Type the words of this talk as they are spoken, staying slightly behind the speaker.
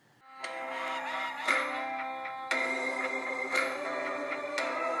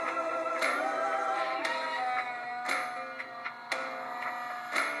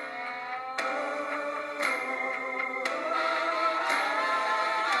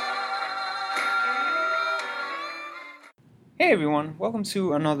Hey everyone, welcome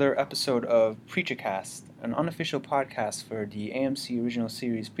to another episode of PreacherCast, an unofficial podcast for the AMC original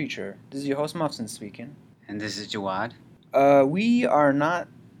series Preacher. This is your host Muffin speaking. And this is Jawad. We are not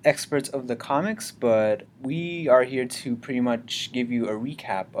experts of the comics, but we are here to pretty much give you a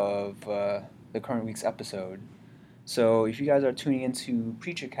recap of the current week's episode. So if you guys are tuning into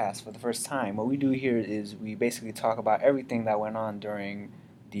PreacherCast for the first time, what we do here is we basically talk about everything that went on during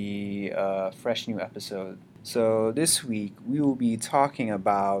the fresh new episode. So this week we will be talking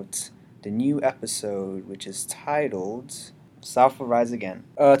about the new episode, which is titled South will Rise Again.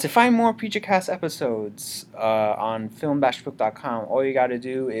 To find more PreacherCast episodes on filmbashbook.com, all you gotta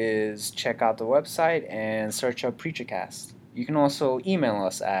do is check out the website and search up PreacherCast. You can also email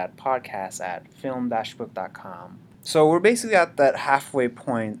us at podcast@film-book.com. So we're basically at that halfway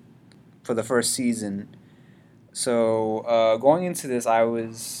point for the first season. So going into this, I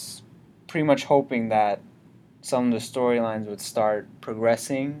was pretty much hoping that some of the storylines would start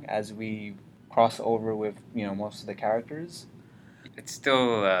progressing as we cross over with most of the characters. It's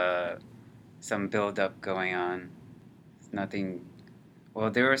still some build up going on. Nothing.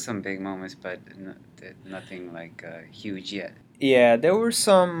 Well, there were some big moments, but nothing like huge yet. Yeah, there were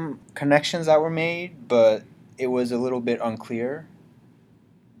some connections that were made, but it was a little bit unclear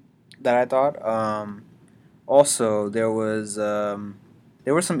that I thought. Also, there were some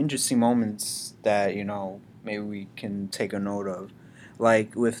interesting moments that maybe we can take a note of,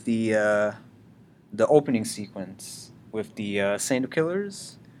 like with the opening sequence with the Saint of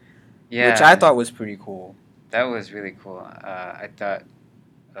Killers, which I Yeah, thought was pretty cool. that was really cool. I thought,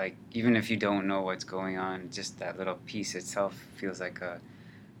 like, even if you don't know what's going on, just that little piece itself feels like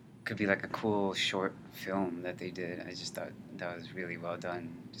could be like a cool short film that they did. I just thought that was really well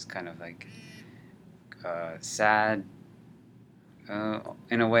done. Just kind of like sad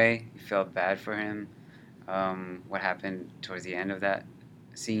in a way. You felt bad for him. What happened towards the end of that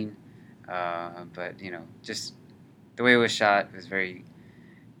scene. But just the way it was shot was very,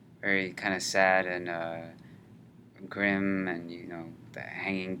 very kind of sad and grim, and the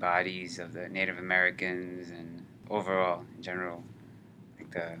hanging bodies of the Native Americans, and overall, in general,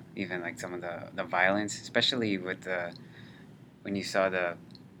 like even like some of the violence, especially with the when you saw the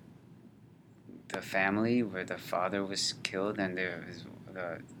family where the father was killed and there was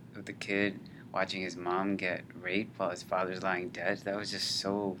the kid watching his mom get raped while his father's lying dead. That was just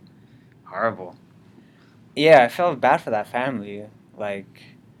so horrible. Yeah, I felt bad for that family. Like,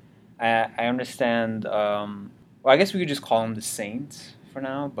 I understand. Well, I guess we could just call him the Saint for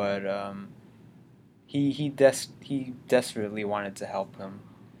now, but he desperately wanted to help him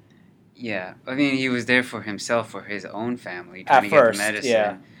Yeah, I mean, he was there for himself, for his own family, trying at to get the first. Yeah,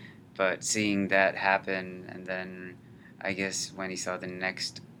 medicine, but seeing that happen, and then I guess when he saw the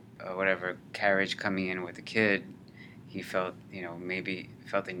next, whatever, carriage coming in with the kid, he felt, maybe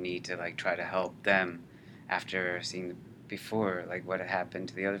felt the need to, like, try to help them after seeing before, like, what had happened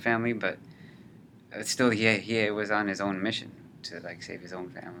to the other family, but still, he was on his own mission to, like, save his own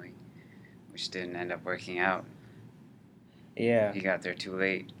family, which didn't end up working out. yeah, He got there too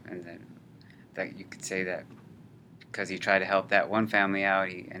late, and then that you could say that because he tried to help that one family out,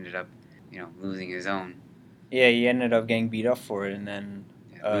 he ended up, losing his own. yeah. He ended up getting beat up for it, and then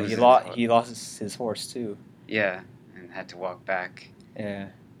Yeah, loses his he lost his horse too. yeah, and had to walk back.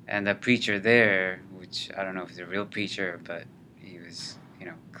 Yeah, And the preacher there, which I don't know if he's a real preacher, but he was,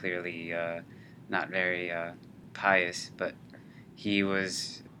 clearly not very pious. But he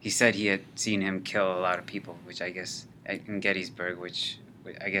said he had seen him kill a lot of people, which I guess in Gettysburg, which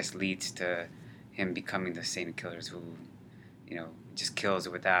I guess leads to him becoming the Saint of Killers, who, just kills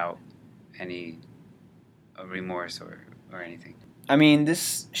without any remorse or anything. I mean,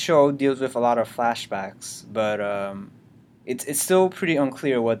 this show deals with a lot of flashbacks, but it's still pretty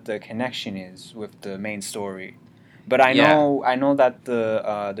unclear what the connection is with the main story. But Yeah, I know that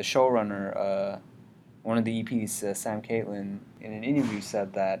the showrunner, one of the EPs, Sam Caitlin, in an interview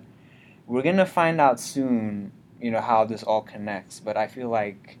said that we're gonna find out soon, how this all connects. But I feel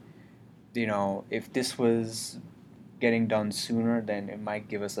like, if this was getting done sooner, then it might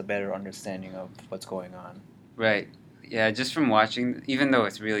give us a better understanding of what's going on. right. Yeah, just from watching, even though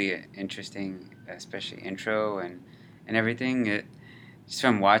it's really interesting, especially intro and everything, just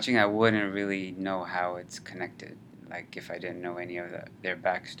from watching, I wouldn't really know how it's connected. Like if I didn't know any of their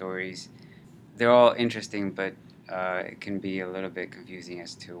backstories, they're all interesting, but it can be a little bit confusing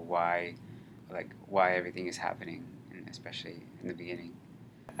as to why everything is happening, and especially in the beginning.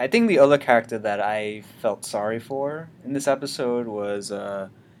 I think the other character that I felt sorry for in this episode was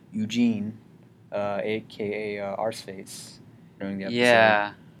Eugene, aka Arseface, during the episode.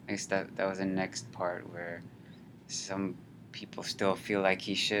 Yeah, I guess that was the next part where some people still feel like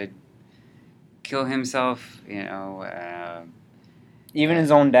he should kill himself. Even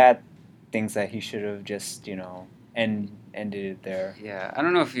his own dad thinks that he should have just, ended it there. Yeah, I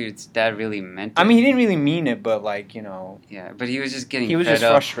don't know if his dad really meant it. I mean, he didn't really mean it, but Yeah, but he was just getting he was fed just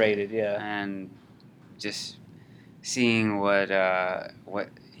up frustrated. Yeah. and just seeing what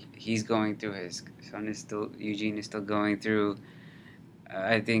he's going through. His son is still Eugene is still going through.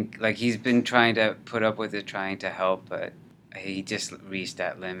 I think like he's been trying to put up with it, trying to help, but he just reached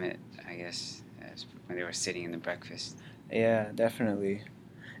that limit. I guess when they were sitting in the breakfast. Yeah, definitely.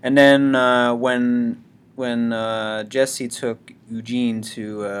 And then when Jesse took Eugene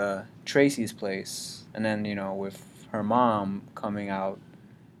to Tracy's place, and then with her mom coming out,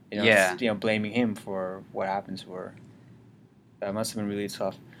 Yeah. blaming him for what happened to her. That must have been really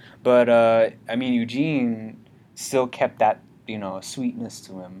tough. But I mean, Eugene still kept that sweetness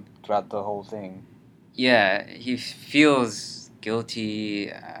to him throughout the whole thing. Yeah, he feels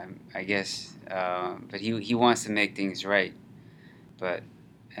guilty, I guess, but he wants to make things right.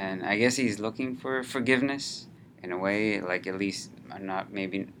 And I guess he's looking for forgiveness in a way, like at least not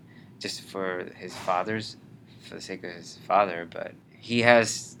maybe just for the sake of his father, but he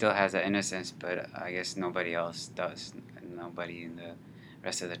still has that innocence, but I guess nobody else does, and nobody in the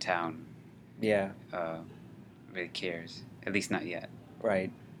rest of the town, Yeah. really cares, at least not yet.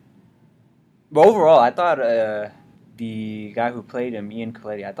 Right. But overall, I thought the guy who played him, Ian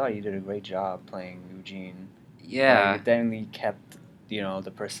Coletti, I thought he did a great job playing Eugene. Yeah. Like, it definitely kept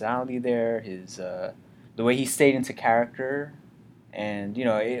the personality there, his the way he stayed into character, and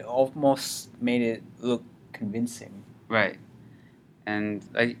it almost made it look convincing. Right. And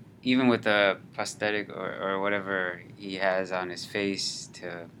like even with the prosthetic or whatever he has on his face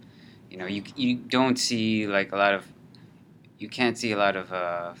to you don't see like you can't see a lot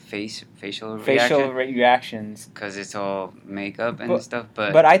of facial reactions because it's all makeup and But- stuff,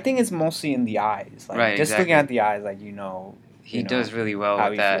 but I think it's mostly in the eyes. Like, Right, just looking exactly. at the eyes, like he does really well how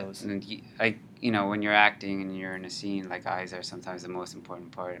with he that. feels. And when you're acting and you're in a scene, like eyes are sometimes the most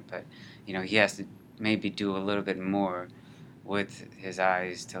important part, but he has to maybe do a little bit more with his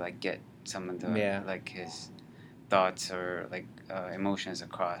eyes to like get some of the Yeah. like his thoughts or like emotions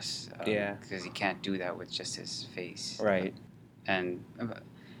across. Yeah. Because he can't do that with just his face. Right. And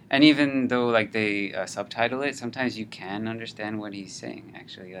even though like they subtitle it, sometimes you can understand what he's saying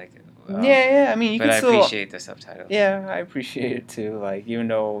actually. Like Yeah. I mean, you but can I still. appreciate the subtitles. Yeah, I appreciate it too. Like, even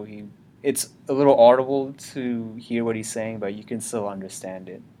though it's a little audible to hear what he's saying, but you can still understand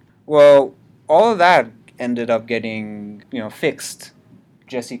it. Well, all of that ended up getting fixed.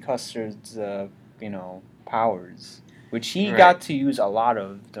 Jesse Custer's powers, which he Right. got to use a lot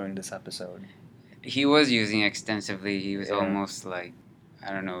of during this episode. He was using extensively. He was Yeah. almost like,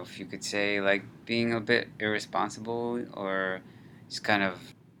 I don't know if you could say like being a bit irresponsible or just kind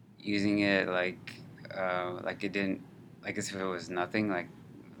of using it like it didn't, like as if it was nothing,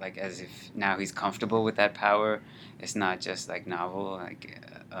 like as if now he's comfortable with that power. It's not just like novel,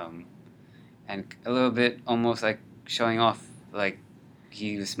 and a little bit almost like showing off, like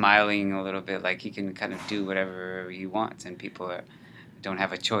he was smiling a little bit, like he can kind of do whatever he wants, and people don't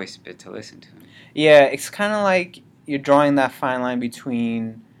have a choice but to listen to him. Yeah, it's kind of like you're drawing that fine line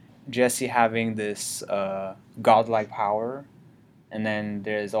between Jesse having this godlike power, and then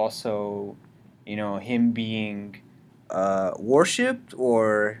there's also, him being worshipped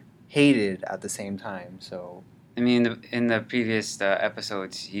or hated at the same time. So I mean, in the previous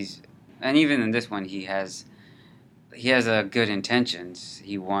episodes, and even in this one, he has good intentions.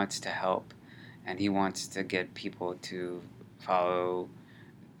 He wants to help, and he wants to get people to follow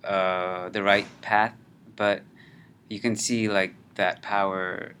the right path. But you can see like that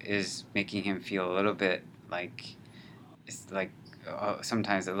power is making him feel a little bit like it's like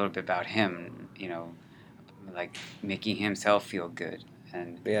sometimes a little bit about him. Like making himself feel good,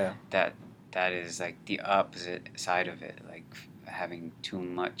 and yeah, that is like the opposite side of it, like having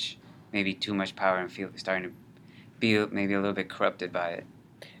maybe too much power and starting to be maybe a little bit corrupted by it.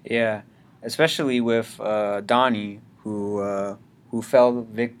 yeah, especially with Donnie, who fell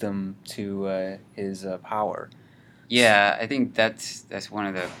victim to his power. Yeah, I think that's one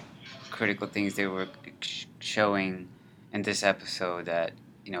of the critical things they were showing in this episode, that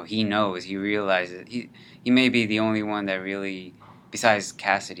he realizes he may be the only one that really, besides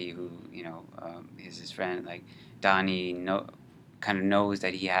Cassidy, who is his friend, like Donnie kind of knows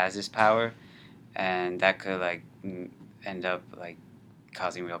that he has this power, and that could like end up like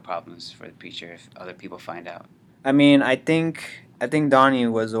causing real problems for the preacher if other people find out. I mean, I think Donnie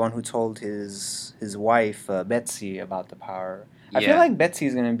was the one who told his wife Betsy about the power. I feel Yeah. like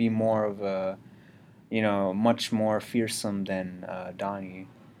Betsy's gonna be more of much more fearsome than Donnie,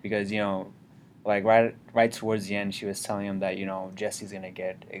 because like right towards the end, she was telling him that Jesse's gonna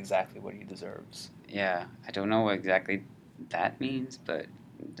get exactly what he deserves. Yeah, I don't know what exactly that means, but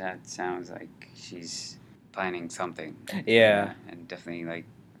that sounds like she's planning something. Yeah, And definitely like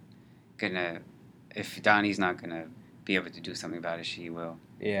gonna. If Donnie's not gonna be able to do something about it, she will.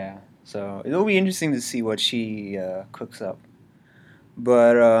 yeah. So it'll be interesting to see what she cooks up.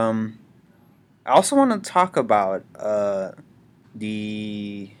 But I also want to talk about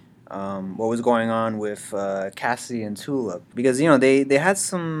the what was going on with Cassie and Tulip, because they had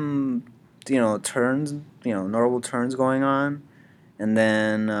some turns, notable turns going on, and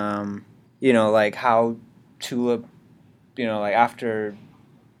then like how Tulip, like after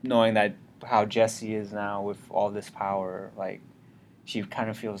knowing that how Jesse is now with all this power, like she kind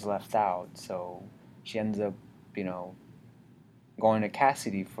of feels left out, so she ends up you know going to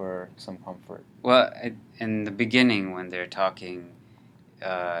Cassidy for some comfort. Well, in the beginning when they're talking,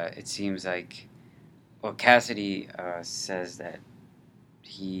 it seems like Cassidy says that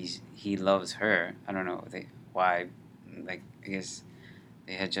he loves her. I don't know why. Like I guess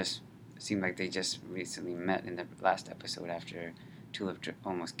they had just seemed like they just recently met in the last episode after Tulip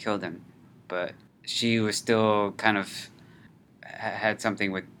almost killed him, but she was still kind of had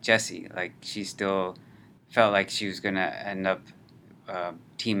something with Jesse. Like she still felt like she was gonna end up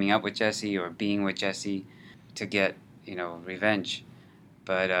teaming up with Jesse or being with Jesse to get revenge.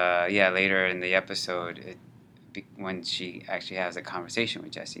 But yeah, later in the episode, when she actually has a conversation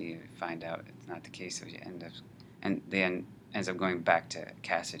with Jesse, you find out it's not the case. So ends up going back to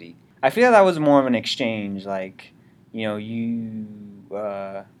Cassidy. I feel that was more of an exchange, like you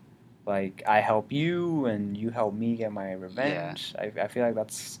like I help you and you help me get my revenge. I feel like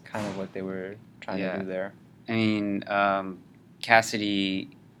that's kind of what they were trying to do there. I mean, Cassidy,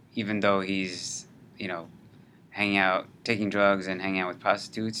 even though he's hanging out, taking drugs and hanging out with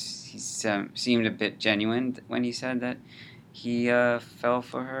prostitutes, he seemed a bit genuine when he said that he fell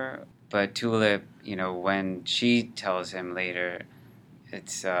for her. But Tulip, when she tells him later,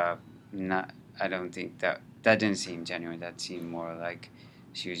 it's not. I don't think that didn't seem genuine. That seemed more like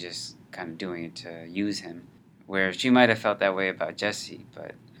she was just kind of doing it to use him. Where she might have felt that way about Jesse,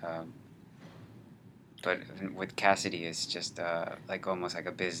 but with Cassidy, it's just like almost like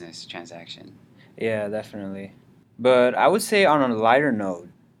a business transaction. Yeah, definitely. But I would say on a lighter note,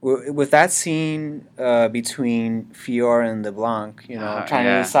 with that scene between Fior and LeBlanc, trying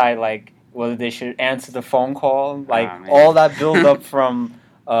to decide like whether they should answer the phone call, like all that build up from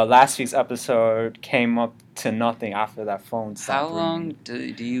last week's episode came up to nothing after that phone stopped How long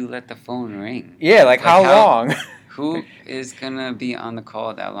ringing. do you let the phone ring? Yeah, like how long? Who is gonna be on the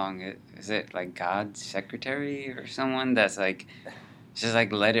call that long? Is it like God's secretary or someone that's like just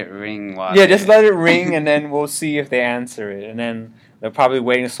like let it ring while Yeah, just let it ring and then we'll see if they answer it. And then they're probably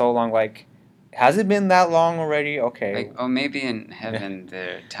waiting so long, like, has it been that long already? Okay. Like, oh, maybe in heaven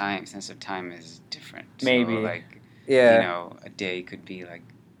their sense of time is different. Maybe. So, like, yeah. a day could be like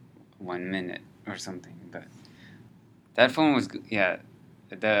 1 minute or something. But that phone was,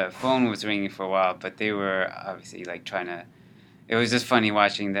 the phone was ringing for a while, but they were obviously like trying to. It was just funny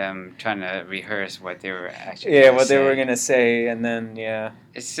watching them trying to rehearse what they were actually. Yeah, what they were gonna say, and then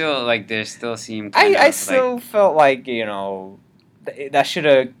It's still like there still seemed. I still felt like that should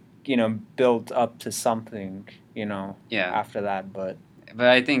have built up to something after that, but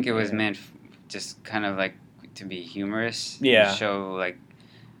I think it was meant just kind of like to be humorous. Yeah. Show like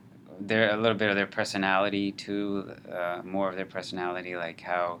a little bit of their personality too, more of their personality, like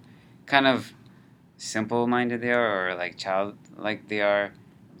how kind of simple-minded they are, or like childlike they are.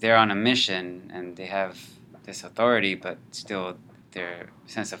 They're on a mission and they have this authority, but still their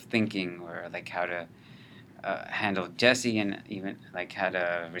sense of thinking, or like how to handle Jesse, and even like how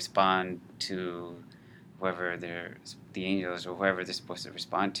to respond to whoever the angels or whoever they're supposed to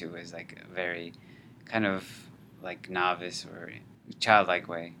respond to, is like a very kind of like novice or childlike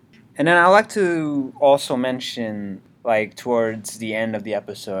way. And then I like to also mention, like towards the end of the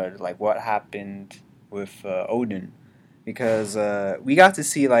episode, like what happened with Odin, because we got to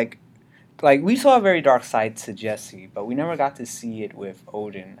see like we saw a very dark side to Jesse, but we never got to see it with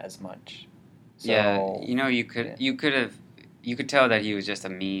Odin as much. So, you could tell that he was just a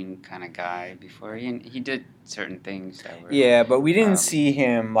mean kind of guy before he did certain things that were but we didn't see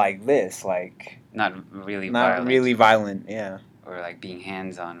him like this, like not really violent, yeah, or like being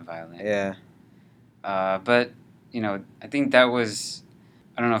hands-on violent. Yeah. But I think that was,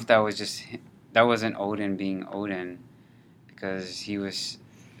 I don't know if that wasn't Odin being Odin, because he was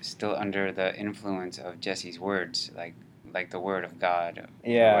still under the influence of Jesse's words, like the word of God or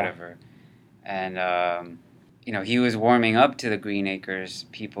whatever. and he was warming up to the Green Acres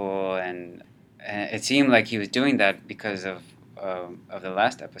people, and it seemed like he was doing that because of the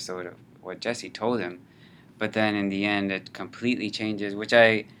last episode of what Jesse told him. But then in the end, it completely changes, which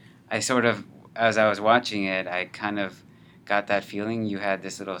I sort of, as I was watching it, I kind of got that feeling. You had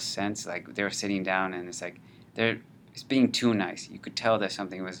this little sense like they were sitting down, and it's like it's being too nice. You could tell that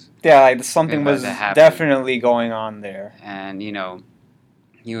something was Yeah, like something about was to happen, definitely going on there. and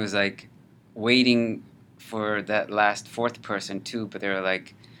he was like waiting for that last fourth person too. But they were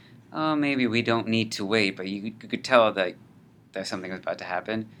like, oh, maybe we don't need to wait. But you could tell that something was about to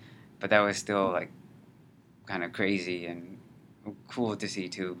happen. But that was still like kind of crazy and cool to see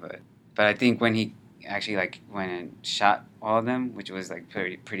too. But I think when he actually like went and shot all of them, which was like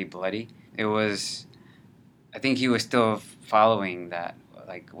pretty bloody, it was. I think he was still following that,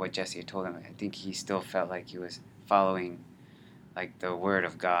 like what Jesse had told him. I think he still felt like he was following like the word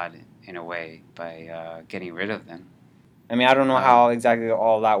of God in a way by getting rid of them. I mean, I don't know how exactly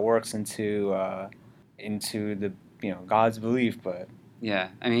all that works into the God's belief, but yeah,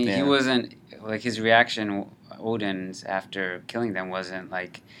 I mean, he wasn't like his reaction. Odin's after killing them wasn't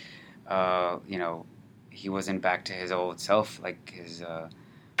like, he wasn't back to his old self, like his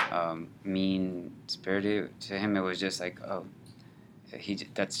mean spirited. To him, it was just like, oh,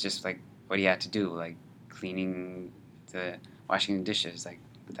 that's just like what he had to do, like cleaning washing the dishes, like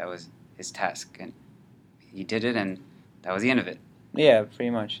that was his task, and he did it, and that was the end of it. Yeah, pretty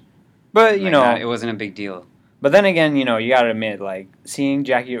much. But it wasn't a big deal. But then again, you gotta admit, like seeing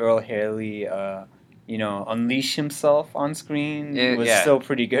Jackie Earl Haley, unleash himself on screen was still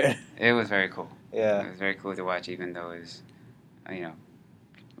pretty good. It was very cool. Yeah, it was very cool to watch, even though it was, I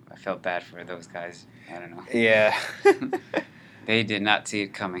felt bad for those guys. I don't know. Yeah. They did not see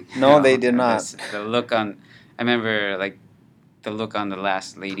it coming. No, they did not. The look on, I remember like the look on the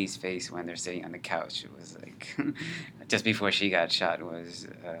last lady's face when they're sitting on the couch. It was like just before she got shot was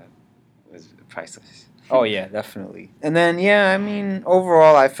priceless. Oh yeah, definitely. And then I mean,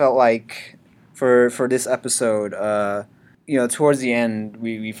 overall, I felt like for this episode, towards the end,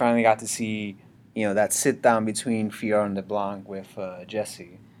 we finally got to see that sit down between Fior and LeBlanc with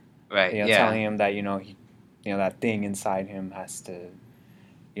Jesse. Right. Telling him that he, that thing inside him has to,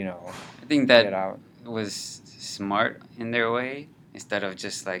 I think that get out. Was smart in their way, instead of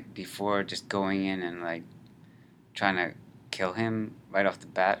just like before just going in and like trying to kill him right off the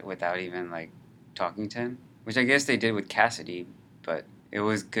bat without even like talking to him, which I guess they did with Cassidy. But it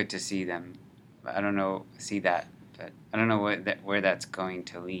was good to see them. But I don't know where that's going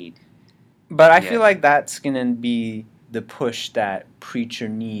to lead. But I feel like that's gonna be the push that Preacher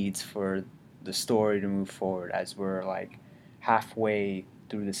needs for the story to move forward, as we're like halfway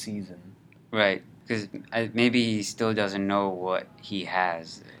through the season. Right. Because maybe he still doesn't know what he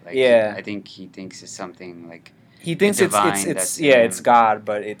has. Like, I think he thinks it's something like he thinks it's God,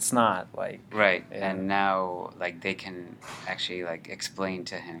 but it's not, like, right. Yeah. And now like they can actually like explain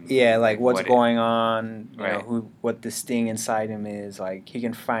to him. Yeah, like what's going on. You know what this thing inside him is. Like he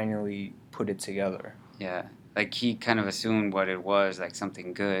can finally put it together. Yeah, like he kind of assumed what it was, like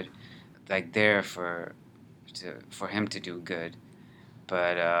something good, like there for him to do good,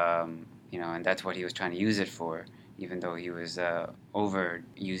 but and that's what he was trying to use it for, even though he was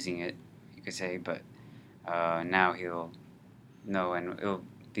overusing it, you could say. But now he'll know, and it'll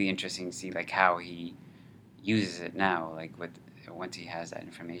be interesting to see like how he uses it now, like once he has that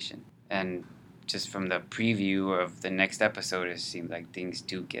information. And just from the preview of the next episode, it seems like things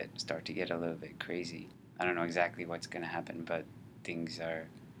do start to get a little bit crazy. I don't know exactly what's going to happen, but things are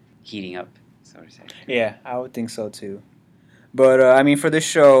heating up, so to say. Yeah, I would think so too. But I mean, for this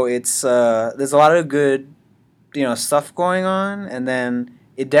show, it's there's a lot of good, stuff going on, and then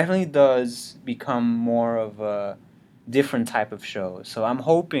it definitely does become more of a different type of show. So I'm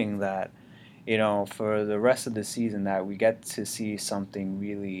hoping that, for the rest of the season, that we get to see something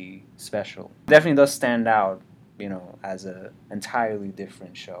really special. It definitely does stand out, as an entirely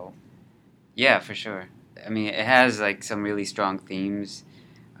different show. Yeah, for sure. I mean, it has like some really strong themes,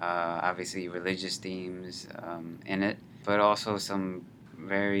 obviously religious themes in it, but also some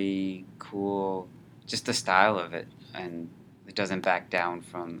very cool, just the style of it, and it doesn't back down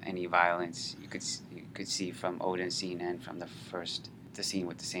from any violence you could see from Odin's scene and from the scene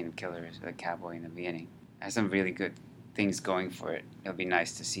with the Saint of Killers, the cowboy in the beginning. It has some really good things going for it. It'll be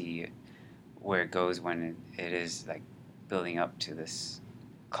nice to see where it goes when it is like building up to this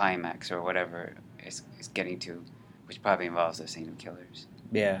climax or whatever it's getting to, which probably involves the Saint of Killers.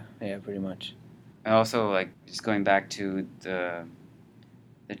 Yeah, pretty much. And also, like, just going back to the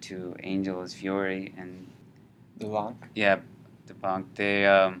two angels, Fiore and LeBlanc. Yeah, LeBlanc. They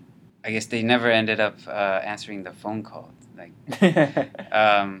I guess they never ended up answering the phone call.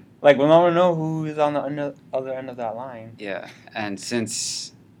 Um, Like, we'll never know who is on the other end of that line. yeah, and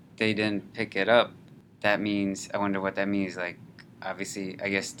since they didn't pick it up, that means I wonder what that means. Like, obviously, I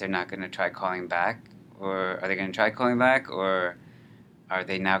guess they're not gonna try calling back, or are they gonna try calling back, or are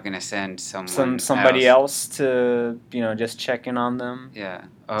they now gonna send someone Somebody else? else to just check in on them, Yeah, see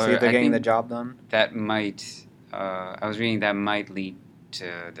if or they're I getting the think job done. that might. I was reading that might lead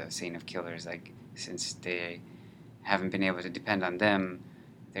to the Saint of Killers. Like, since they haven't been able to depend on them,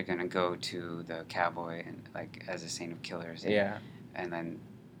 they're gonna go to the cowboy and like as a Saint of Killers, Yeah. and then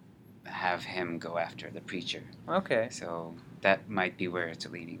have him go after the preacher. Okay. So that might be where it's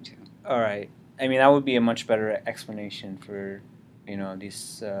leading to. All right. I mean, that would be a much better explanation for,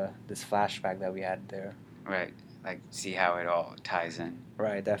 this flashback that we had there. Right. Like, see how it all ties in.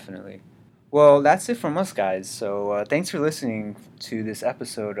 Right. Definitely. Well, that's it from us, guys. So thanks for listening to this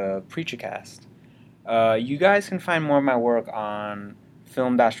episode of PreacherCast. You guys can find more of my work on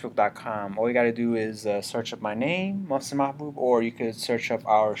film-book.com. All you got to do is search up my name, Mohsen Mahbub, or you could search up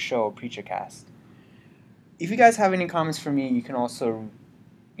our show, PreacherCast. If you guys have any comments for me, you can also,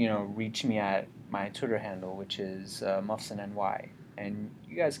 reach me at my Twitter handle, which is MuffsinNY. And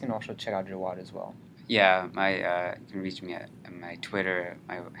you guys can also check out Jawad as well. Yeah, you can reach me at my Twitter.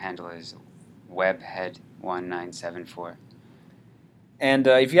 My handle is webhead1974. And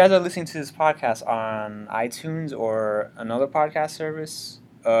if you guys are listening to this podcast on iTunes or another podcast service,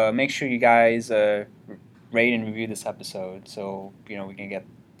 make sure you guys rate and review this episode so we can get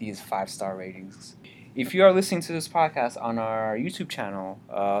these 5-star ratings. If you are listening to this podcast on our YouTube channel,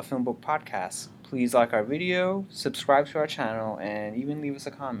 Film Book Podcast, please like our video, subscribe to our channel, and even leave us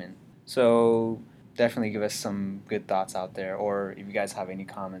a comment. So definitely give us some good thoughts out there, or if you guys have any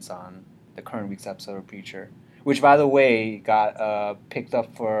comments on the current week's episode of Preacher, which, by the way, got picked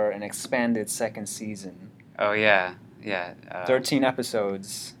up for an expanded second season. Oh yeah, yeah. 13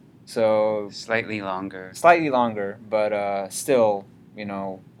 episodes, so Slightly longer. slightly longer, but still,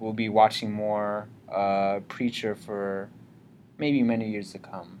 we'll be watching more Preacher for maybe many years to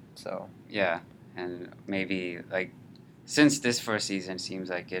come. So Yeah, and maybe like since this first season seems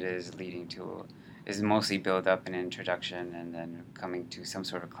like it is leading to is mostly build up an introduction and then coming to some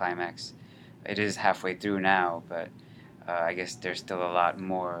sort of climax. It is halfway through now, but I guess there's still a lot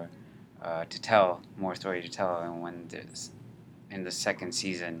more to tell, more story to tell, and when there's in the second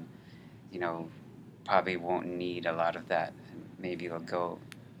season, probably won't need a lot of that. And maybe it'll go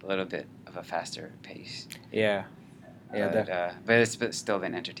a little bit of a faster pace. yeah, But it's still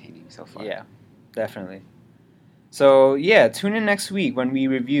been entertaining so far. yeah, definitely. So yeah, tune in next week when we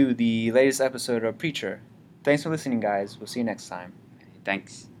review the latest episode of Preacher. Thanks for listening, guys. We'll see you next time.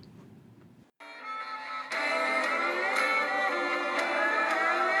 Thanks.